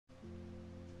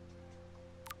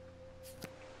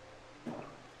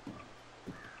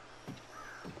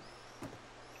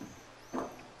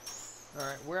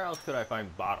where else could I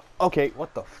find bottle? Okay,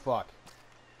 what the fuck?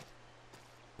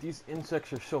 These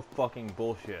insects are so fucking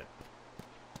bullshit.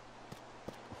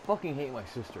 I fucking hate my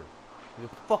sister. She's a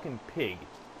fucking pig.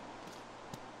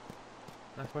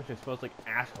 Not to mention it smells like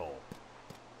asshole.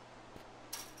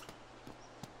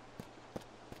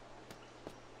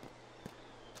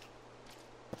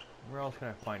 Where else can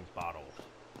I find bottles?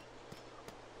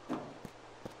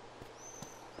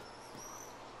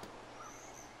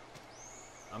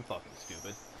 I'm fucking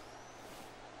stupid.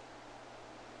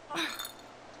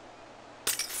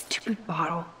 Stupid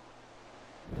bottle.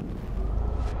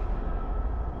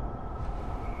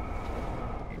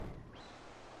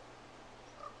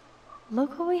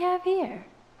 Look what we have here.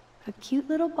 A cute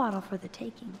little bottle for the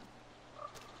taking.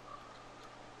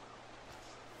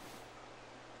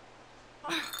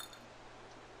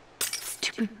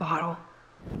 Stupid bottle.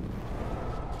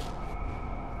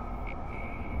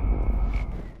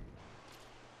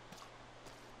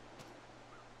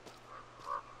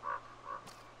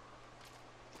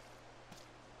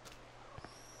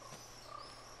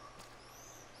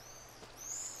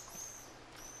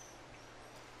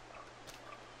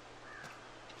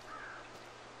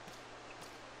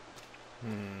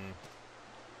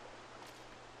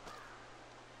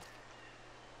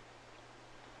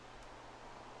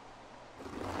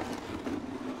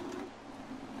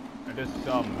 I just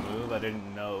saw a move, I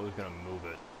didn't know it was gonna move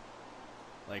it.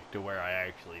 Like, to where I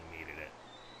actually needed it.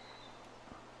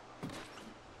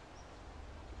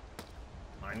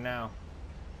 Mine now.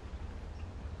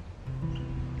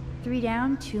 3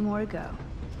 down, 2 more to go.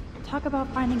 Talk about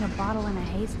finding a bottle in a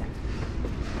haystack.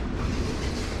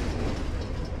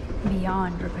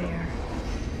 Beyond repair.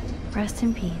 Rest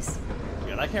in peace.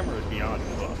 Yeah, that camera was beyond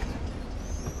fucked.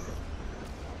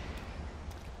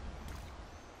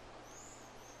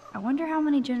 I wonder how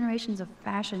many generations of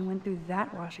fashion went through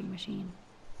that washing machine.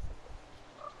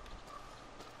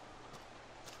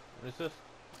 What is this?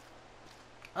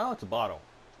 Oh, it's a bottle.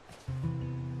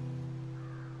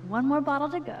 1 more bottle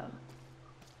to go.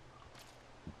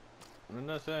 What did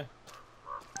I say?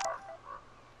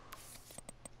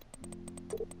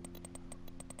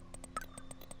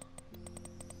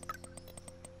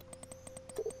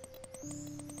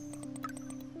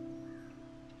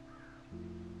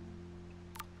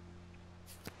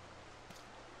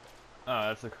 Oh,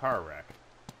 that's a car wreck.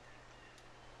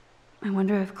 I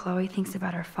wonder if Chloe thinks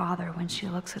about her father when she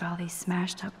looks at all these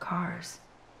smashed up cars.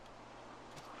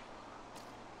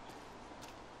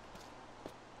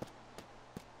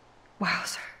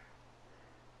 Wowzer.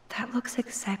 That looks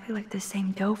exactly like the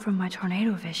same doe from my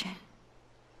tornado vision.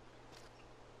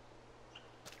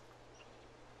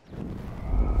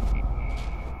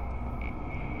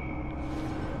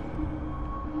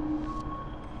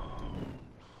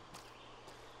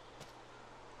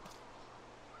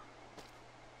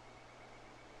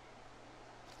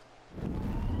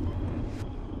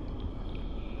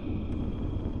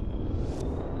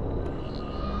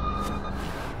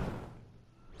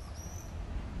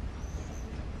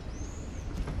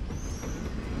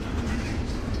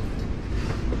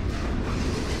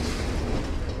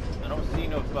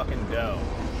 Fucking dough.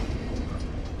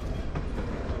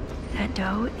 That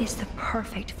doe is the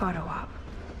perfect photo op.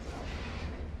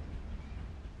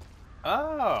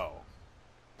 Oh.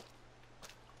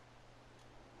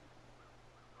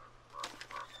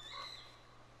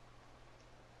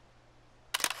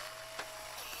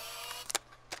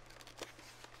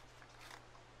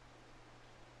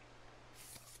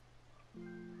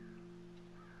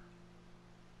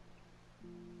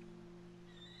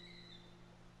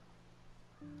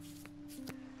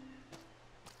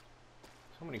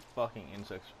 So many fucking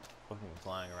insects fucking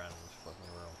flying around in this fucking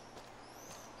room.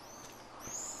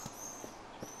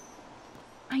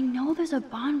 I know there's a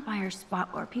bonfire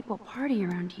spot where people party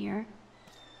around here.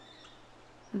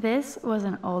 This was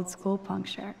an old school punk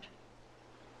shirt.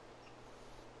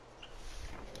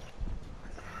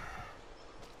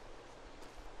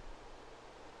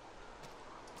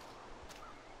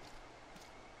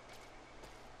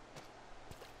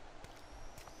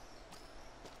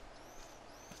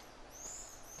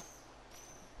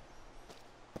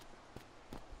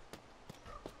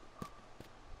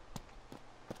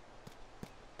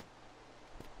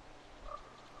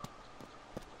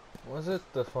 Was it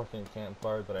the fucking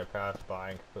campfire that I passed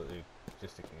by and completely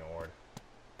just ignored?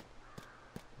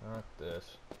 Not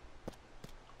this.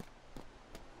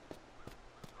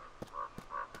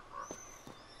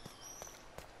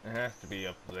 It has to be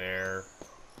up there.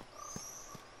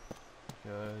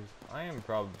 Because I am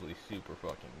probably super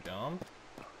fucking dumb.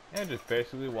 And just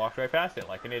basically walked right past it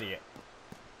like an idiot.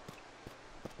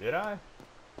 Did I?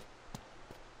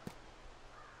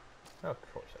 Of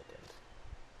course I didn't.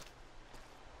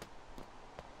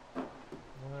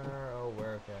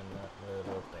 Where can that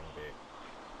little thing be?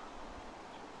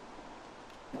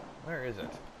 Where is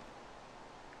it?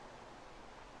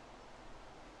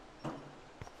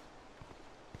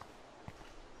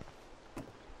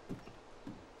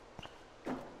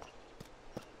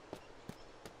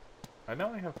 I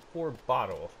know I have 4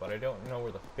 bottles, but I don't know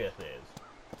where the 5th is.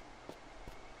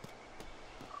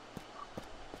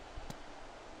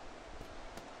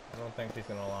 I don't think she's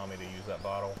gonna allow me to use that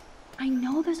bottle. I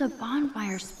know there's a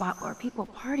bonfire spot where people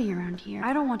party around here.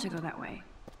 I don't want to go that way.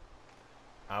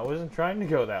 I wasn't trying to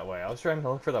go that way. I was trying to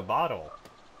look for the bottle.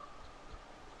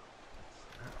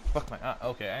 Fuck my...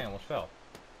 okay, I almost fell.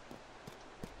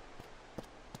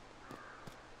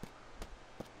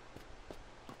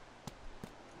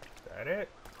 Is that it?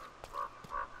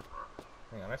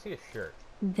 Hang on, I see a shirt.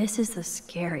 This is the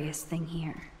scariest thing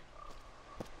here.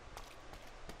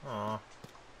 Aw.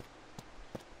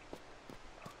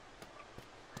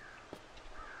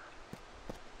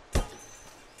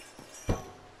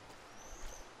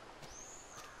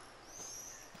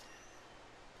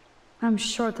 I'm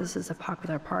sure this is a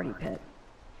popular party pit.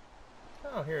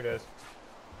 Oh, here it is.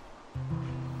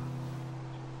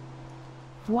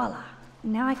 Voila!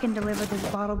 Now I can deliver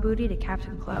this bottle booty to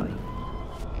Captain Chloe.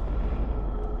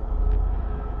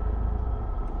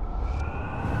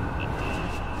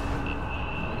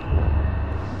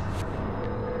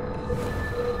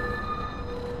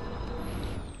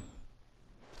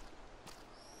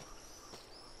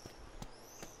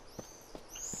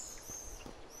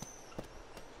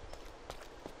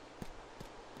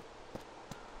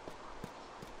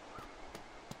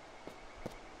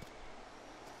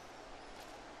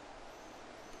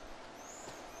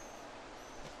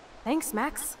 Thanks,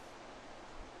 Max.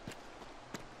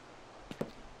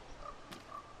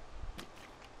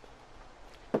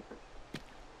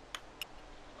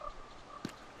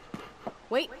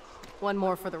 Wait, one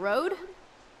more for the road.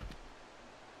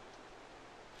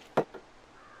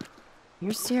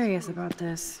 You're serious about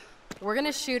this? We're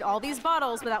gonna shoot all these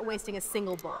bottles without wasting a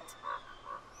single bullet.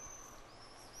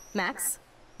 Max,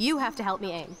 you have to help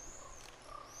me aim.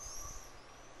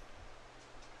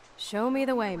 Show me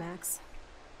the way, Max.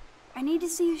 I need to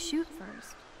see you shoot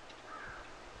first.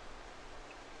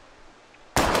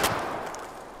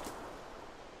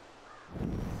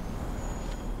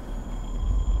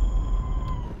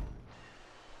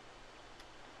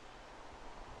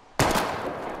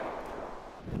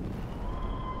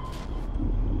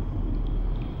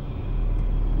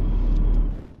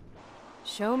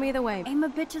 Show me the way. Aim a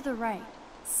bit to the right.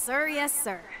 Sir, yes,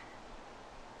 sir.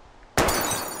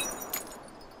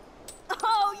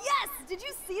 Oh, yes! Did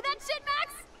you see that shit,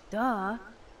 Max? Duh.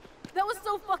 That was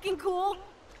so fucking cool.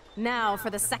 Now for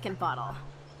the second bottle.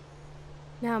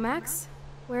 Now, Max,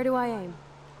 where do I aim?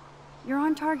 You're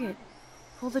on target.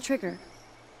 Pull the trigger.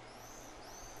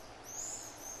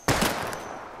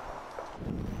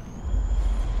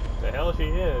 The hell she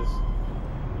is.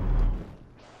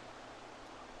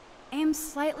 Aim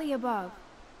slightly above.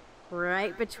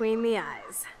 Right between the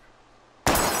eyes.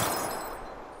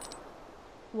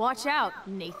 Watch out,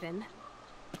 Nathan.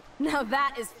 Now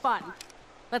that is fun.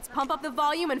 Let's pump up the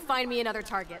volume and find me another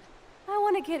target. I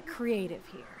want to get creative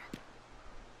here.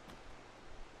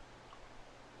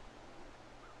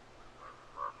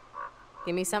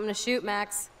 Give me something to shoot,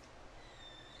 Max.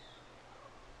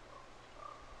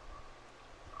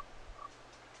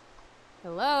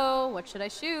 Hello, what should I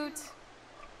shoot?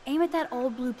 Aim at that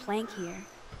old blue plank here.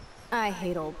 I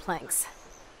hate old planks.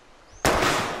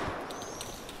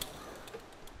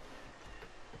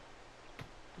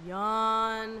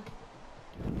 Yawn.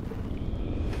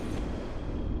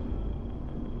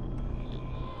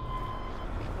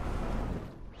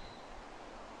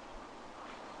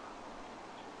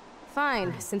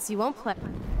 Fine, since you won't play.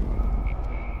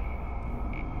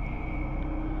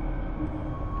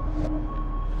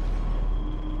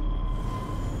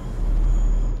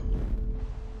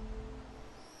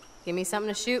 Give me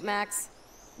something to shoot, Max.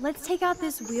 Let's take out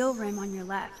this wheel rim on your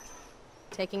left.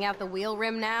 Taking out the wheel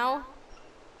rim now?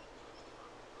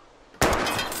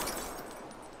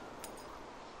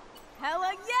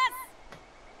 Hella yes!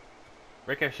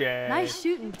 Ricochet. Nice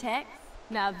shooting, Tex.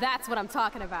 Now that's what I'm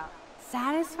talking about.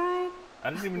 Satisfied? I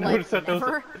didn't even Like notice that those.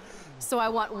 never. So I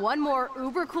want one more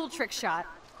uber cool trick shot.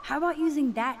 How about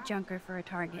using that junker for a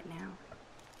target now?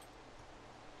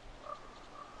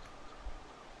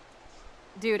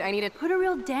 Dude, I need to Put a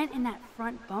real dent in that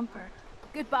front bumper.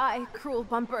 Goodbye, cruel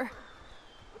bumper.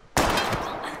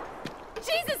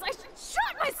 Jesus, I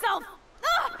shot myself!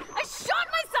 Ugh, I shot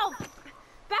myself!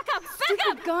 Back up, back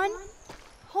Stupid up! gun!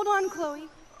 Hold on, Chloe.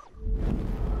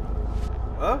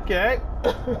 Okay.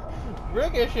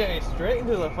 Ricochet straight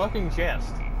into the fucking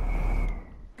chest.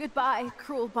 Goodbye,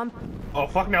 cruel bump. Oh,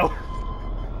 fuck no.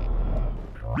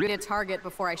 Need a target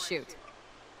before I shoot.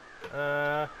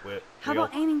 Wait. How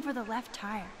about aiming for the left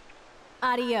tire?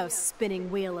 Adios,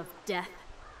 spinning wheel of death.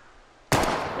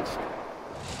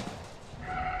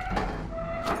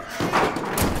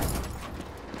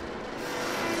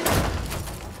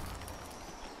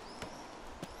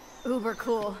 Uber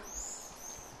cool.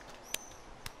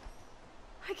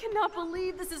 I cannot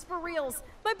believe this is for reals.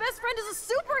 My best friend is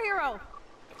a superhero.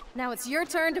 Now it's your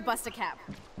turn to bust a cap.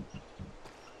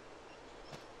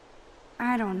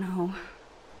 I don't know.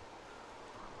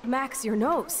 Max, your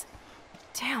nose.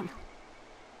 Damn.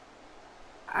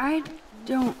 I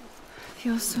don't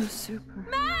feel so super.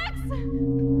 Max!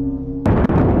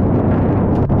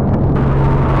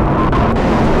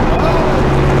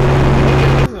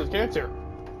 This is cancer.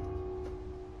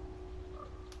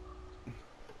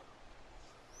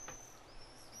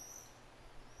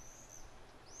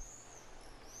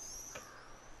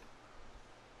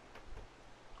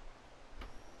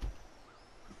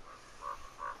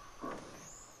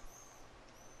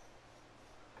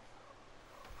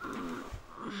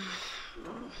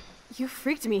 You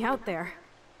freaked me out there.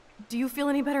 Do you feel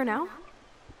any better now?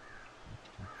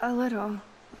 A little.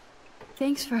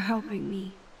 Thanks for helping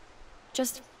me.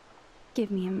 Just give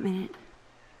me a minute.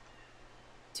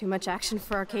 Too much action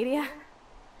for Arcadia?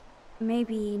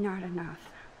 Maybe not enough.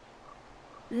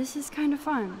 This is kind of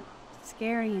fun.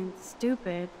 Scary and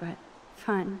stupid, but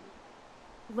fun.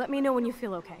 Let me know when you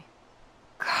feel okay.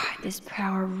 God, this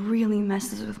power really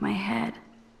messes with my head.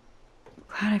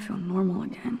 Glad I feel normal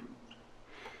again.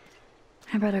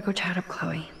 I better go chat up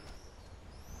Chloe.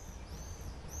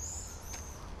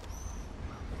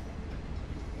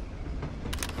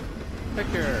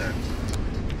 Picture.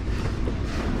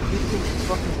 These things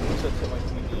fucking presets at my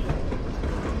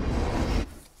TV.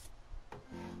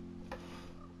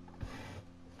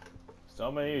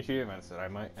 So many achievements that I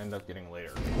might end up getting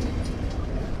later.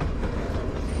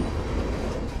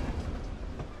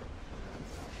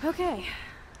 Okay.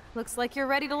 Looks like you're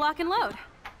ready to lock and load.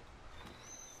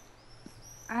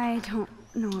 I don't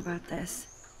know about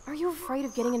this. Are you afraid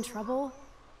of getting in trouble?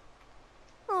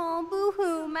 Oh,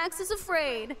 boo-hoo, Max is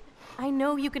afraid. I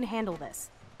know you can handle this,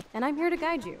 and I'm here to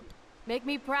guide you. Make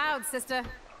me proud, sister.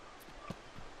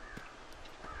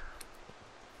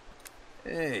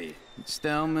 Hey, it's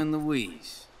Thelma and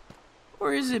Louise.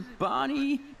 Or is it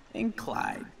Bonnie and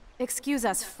Clyde? Excuse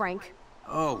us, Frank.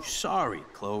 Oh, sorry,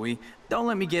 Chloe. Don't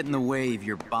let me get in the way of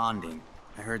your bonding.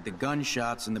 I heard the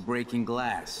gunshots and the breaking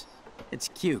glass. It's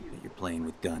cute that you're playing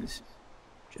with guns.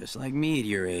 Just like me at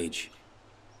your age.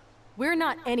 We're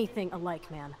not anything alike,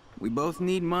 man. We both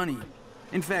need money.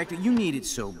 In fact, you need it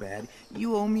so bad,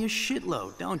 you owe me a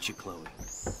shitload, don't you, Chloe?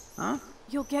 Huh?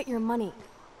 You'll get your money.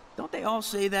 Don't they all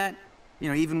say that? You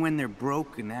know, even when they're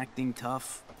broke and acting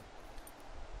tough?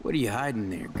 What are you hiding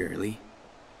there, girlie?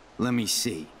 Let me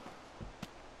see.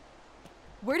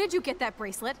 Where did you get that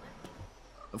bracelet?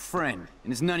 A friend,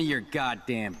 and it's none of your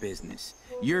goddamn business.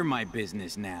 You're my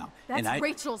business now. That's and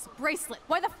Rachel's bracelet.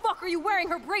 Why the fuck are you wearing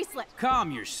her bracelet?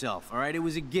 Calm yourself, all right? It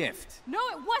was a gift. No,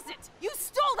 it wasn't. You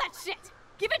stole that shit.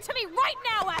 Give it to me right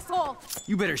now, asshole.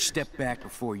 You better step back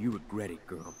before you regret it,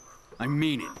 girl. I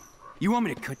mean it. You want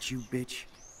me to cut you, bitch?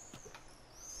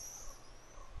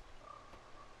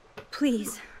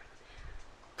 Please.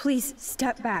 Please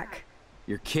step back.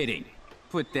 You're kidding.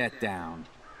 Put that down.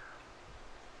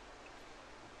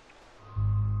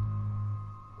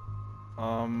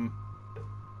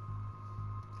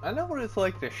 I know what it's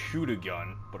like to shoot a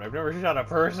gun, but I've never shot a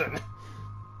person.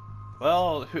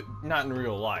 Well, not in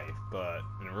real life, but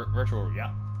in virtual,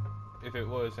 yeah. If it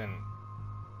was in...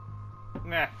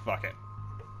 Nah, fuck it.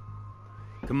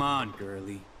 Come on,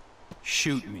 girlie.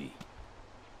 Shoot me.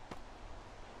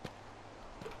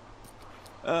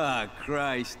 Ah,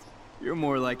 Christ. You're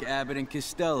more like Abbott and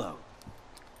Costello.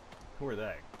 Who are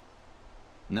they?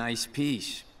 Nice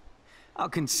piece. I'll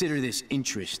consider this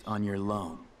interest on your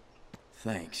loan.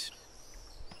 Thanks.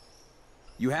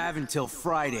 You have until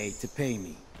Friday to pay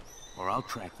me, or I'll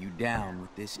track you down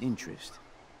with this interest.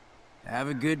 Have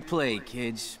a good play,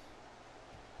 kids.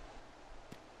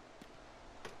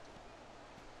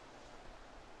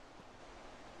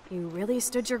 You really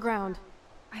stood your ground.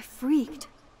 I freaked.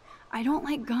 I don't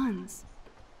like guns.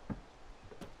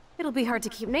 It'll be hard to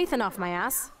keep Nathan off my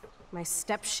ass. My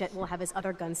step-shit will have his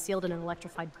other gun sealed in an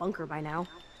electrified bunker by now.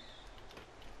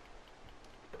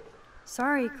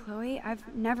 Sorry, Chloe. I've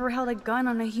never held a gun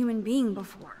on a human being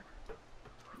before.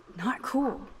 Not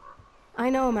cool. I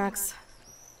know, Max.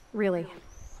 Really.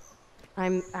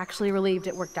 I'm actually relieved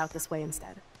it worked out this way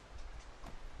instead.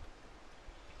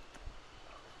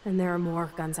 And there are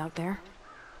more guns out there.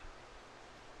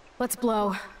 Let's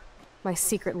blow. My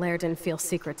secret lair didn't feel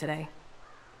secret today.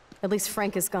 At least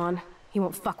Frank is gone. He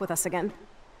won't fuck with us again.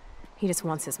 He just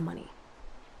wants his money.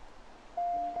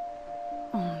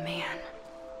 Oh man.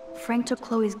 Frank took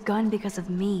Chloe's gun because of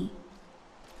me.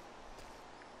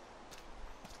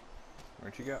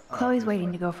 Where'd you go? Oh, Chloe's this waiting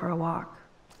way. to go for a walk.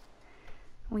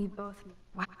 We both...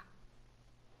 Wow.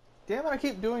 Damn it, I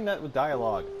keep doing that with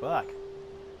dialogue. Fuck.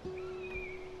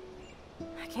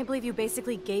 I can't believe you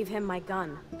basically gave him my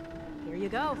gun. Here you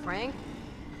go, Frank.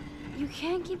 You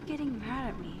can't keep getting mad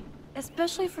at me.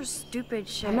 Especially for stupid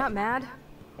shit. I'm not mad.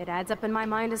 It adds up in my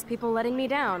mind as people letting me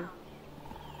down.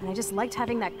 And I just liked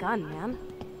having that gun, man.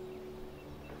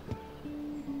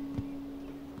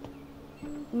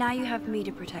 Now you have me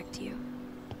to protect you.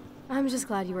 I'm just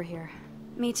glad you were here.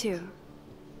 Me too.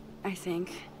 I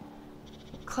think.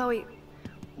 Chloe,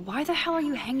 why the hell are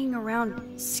you hanging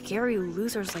around scary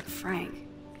losers like Frank?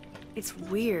 It's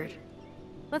weird.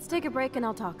 Let's take a break and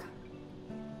I'll talk.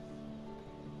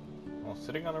 Well,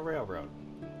 sitting on a railroad.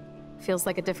 Feels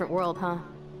like a different world, huh?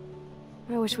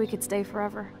 I wish we could stay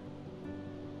forever.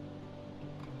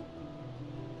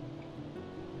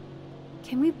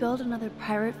 Can we build another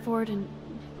pirate fort and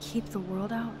keep the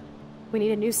world out? We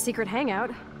need a new secret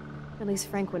hangout. At least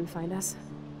Frank wouldn't find us.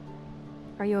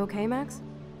 Are you okay, Max?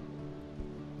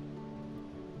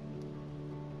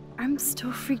 I'm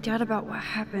still freaked out about what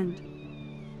happened.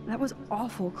 That was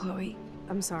awful, Chloe.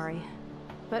 I'm sorry.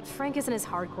 But Frank isn't as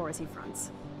hardcore as he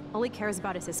fronts. All he cares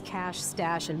about is his cash,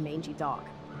 stash, and mangy dog.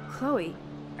 Chloe,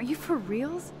 are you for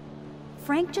reals?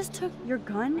 Frank just took your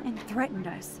gun and threatened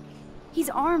us. He's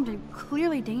armed and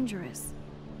clearly dangerous.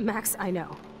 Max, I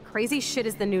know. Crazy shit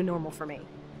is the new normal for me.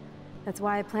 That's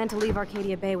why I plan to leave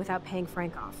Arcadia Bay without paying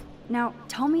Frank off. Now,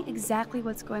 tell me exactly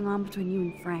what's going on between you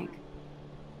and Frank.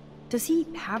 Does he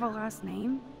have a last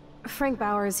name? Frank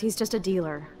Bowers, he's just a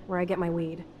dealer, where I get my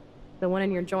weed. The one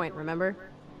in your joint, remember?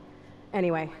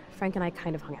 Anyway, Frank and I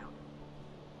kind of hung out.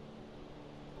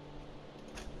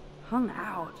 Hung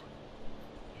out?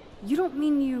 You don't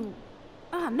mean you...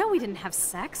 Ah, no, we didn't have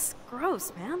sex.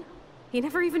 Gross, man. He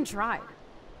never even tried.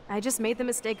 I just made the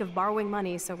mistake of borrowing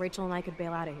money so Rachel and I could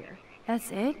bail out of here.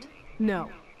 That's it? No.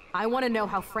 I want to know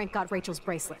how Frank got Rachel's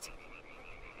bracelet.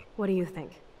 What do you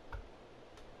think?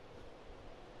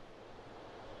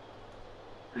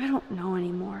 I don't know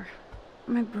anymore.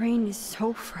 My brain is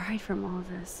so fried from all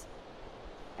this.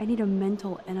 I need a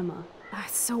mental enema. Ah,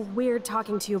 it's so weird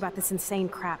talking to you about this insane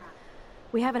crap.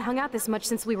 We haven't hung out this much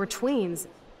since we were tweens,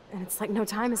 and it's like no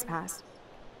time has passed.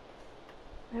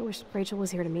 I wish Rachel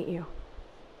was here to meet you.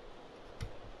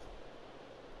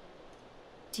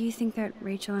 Do you think that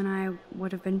Rachel and I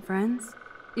would have been friends?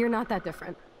 You're not that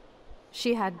different.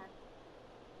 She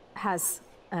has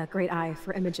a great eye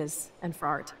for images and for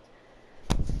art.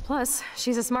 Plus,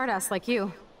 she's a smartass like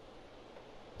you.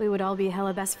 We would all be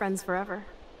hella best friends forever.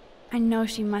 I know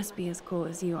she must be as cool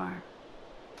as you are.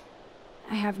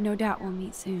 I have no doubt we'll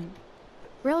meet soon.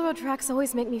 Railroad tracks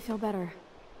always make me feel better.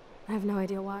 I have no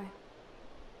idea why.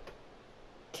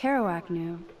 Kerouac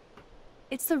knew.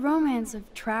 It's the romance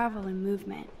of travel and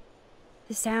movement.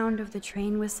 The sound of the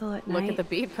train whistle at night. Look at the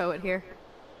beat poet here.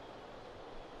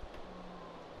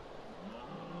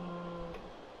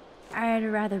 I'd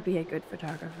rather be a good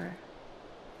photographer.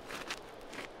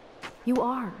 You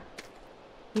are.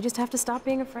 You just have to stop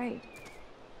being afraid.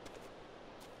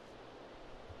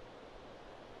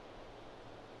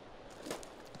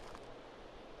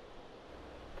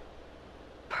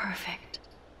 Perfect.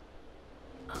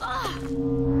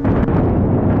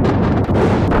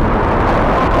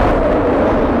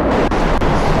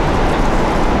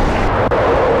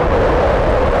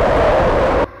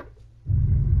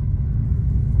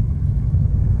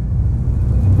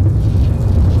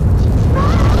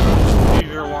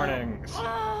 These are warnings.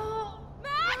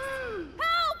 Max!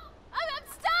 Help! I'm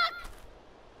stuck!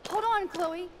 Hold on,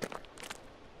 Chloe.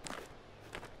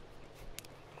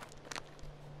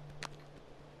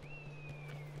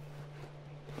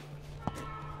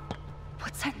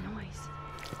 What's that noise?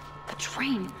 The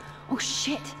train. Oh,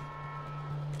 shit.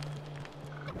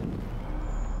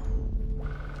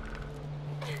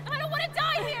 I don't want to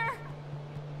die here!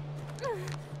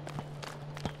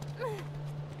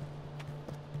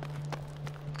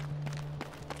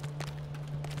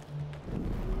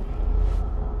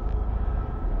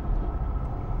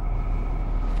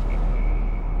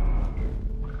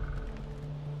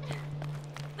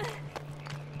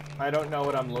 I don't know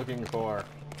what I'm looking for.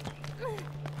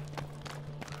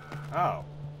 Oh.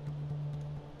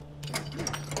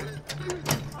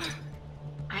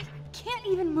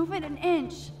 can't even move it an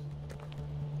inch.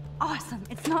 Awesome,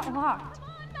 it's not locked. Come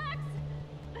on, Max!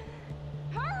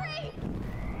 Hurry!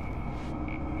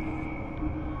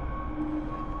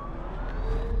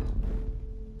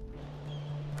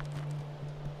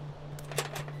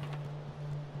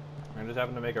 I just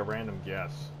happened to make a random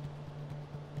guess.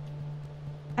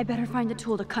 I better find a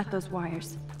tool to cut those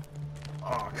wires.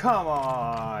 Oh, come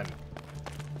on!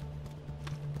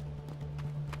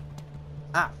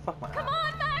 Ah, fuck my Come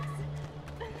eye. on, Max!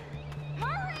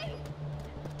 Hurry!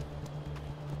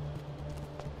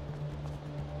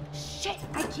 Shit,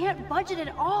 I can't budge it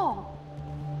at all.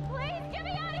 Please, get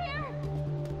me out of here!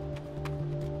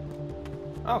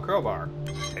 Oh, crowbar.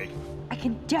 Take. I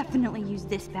can definitely use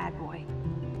this bad boy.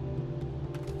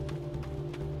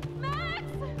 Max!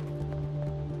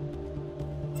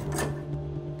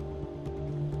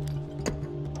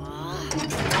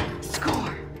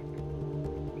 Score!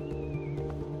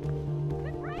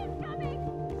 The train's coming!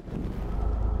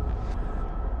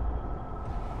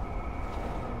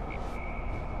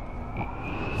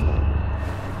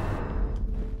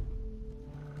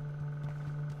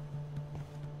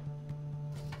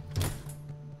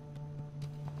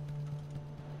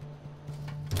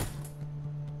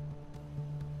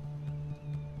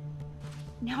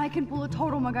 Now I can pull a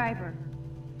total MacGyver.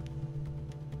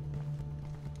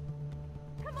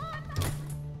 Come on, Max!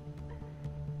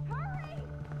 Hurry!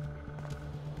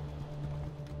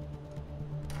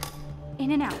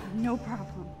 In and out, no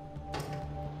problem.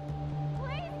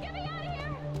 Please, get me out of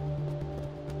here!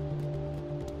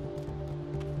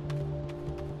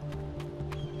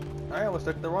 I almost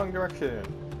took the wrong direction.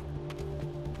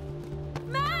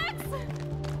 Max!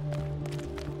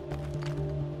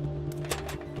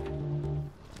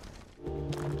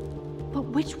 But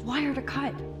which wire to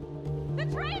cut? The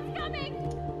train's coming!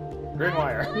 Green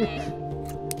wire.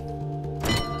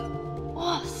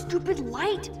 Oh, stupid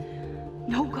light!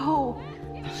 No go!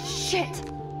 Shit!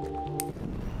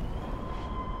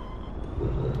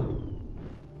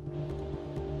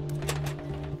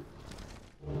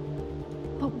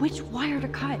 But which wire to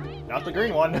cut? Not the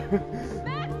green one.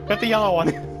 Cut the yellow one.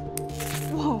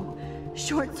 Whoa!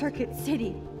 Short Circuit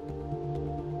City.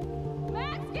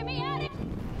 Max, get me out of here!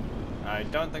 I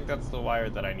don't think that's the wire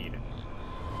that I needed.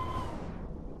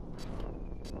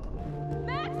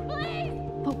 Max, please!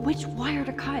 But which wire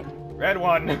to cut? Red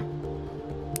one.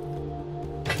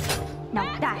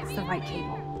 Now that's the right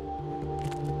cable.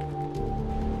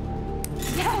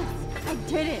 Yes! I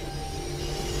did it!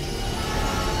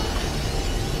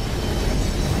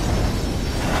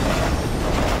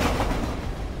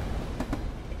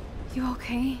 You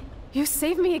okay? You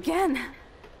saved me again.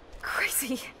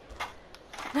 Crazy.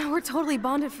 Now we're totally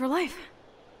bonded for life.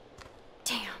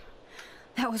 Damn.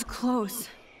 That was close.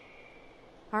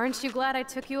 Aren't you glad I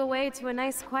took you away to a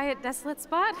nice, quiet, desolate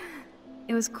spot?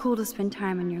 It was cool to spend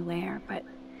time in your lair, but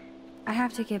I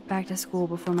have to get back to school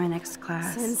before my next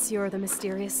class. Since you're the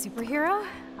mysterious superhero,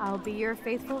 I'll be your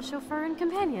faithful chauffeur and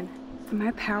companion.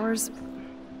 My powers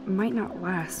might not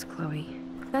last, Chloe.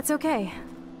 That's okay.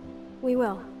 We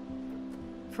will.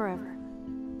 Forever.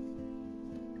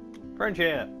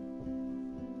 Friendship.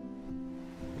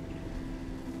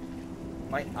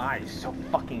 My eyes so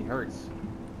fucking hurts.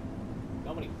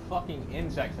 So many fucking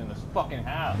insects in this fucking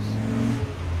house.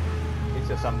 It's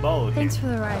just some bullshit. Thanks for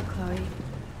the ride, Chloe.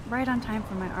 Right on time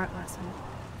for my art lesson.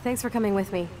 Thanks for coming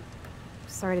with me.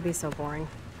 Sorry to be so boring.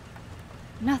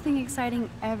 Nothing exciting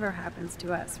ever happens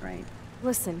to us, right?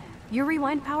 Listen, your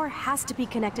rewind power has to be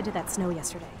connected to that snow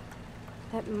yesterday.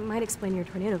 That might explain your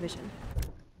tornado vision.